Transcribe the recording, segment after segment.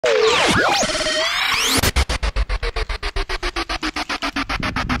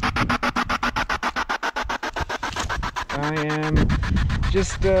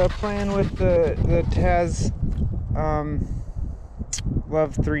Just playing with the Taz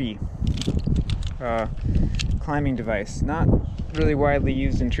Love 3 climbing device. Not really widely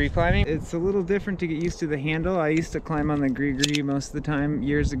used in tree climbing. It's a little different to get used to the handle. I used to climb on the Gree most of the time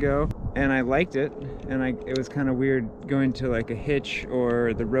years ago, and I liked it. And it was kind of weird going to like a hitch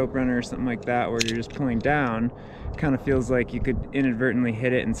or the rope runner or something like that, where you're just pulling down. Kind of feels like you could inadvertently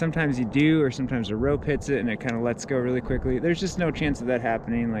hit it, and sometimes you do, or sometimes a rope hits it and it kind of lets go really quickly. There's just no chance of that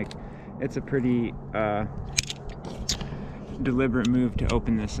happening. Like, it's a pretty deliberate move to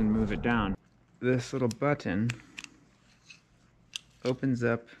open this and move it down. This little button opens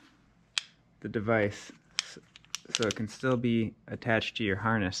up the device so it can still be attached to your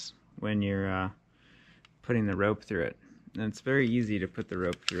harness when you're putting the rope through it. And it's very easy to put the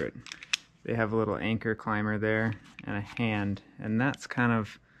rope through it. They have a little anchor climber there and a hand, and that's kind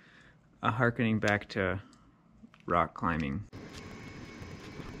of a harkening back to rock climbing.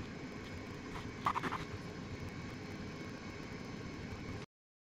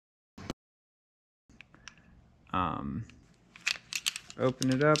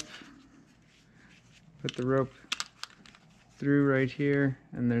 Open it up, put the rope through right here,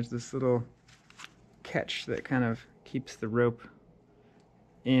 and there's this little catch that kind of keeps the rope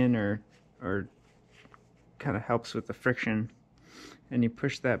in, or kind of helps with the friction, and you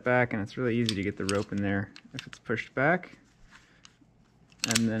push that back, and it's really easy to get the rope in there if it's pushed back,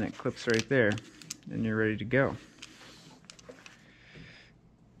 and then it clips right there and you're ready to go.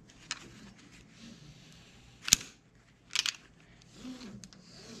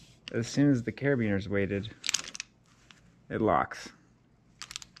 As soon as the carabiner's weighted, it locks.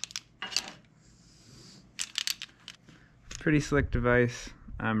 Pretty slick device.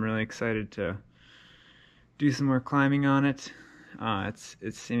 I'm really excited to do some more climbing on it.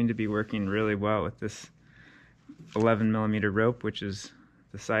 It's seeming to be working really well with this 11mm rope, which is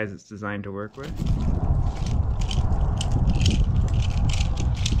the size it's designed to work with.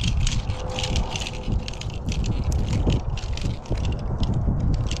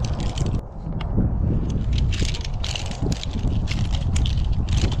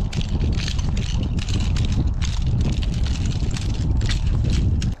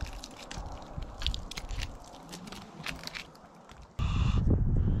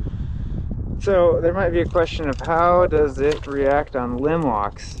 So there might be a question of how does it react on limb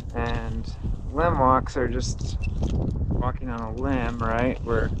walks, and limb walks are just walking on a limb, right?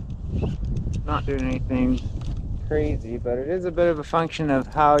 We're not doing anything crazy, but it is a bit of a function of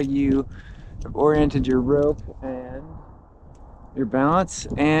how you have oriented your rope and your balance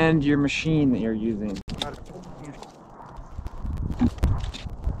and your machine that you're using.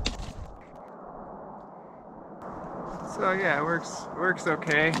 So yeah, it works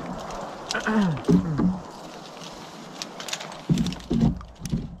okay.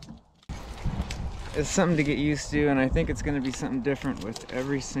 It's something to get used to, and I think it's going to be something different with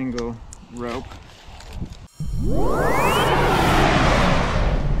every single rope.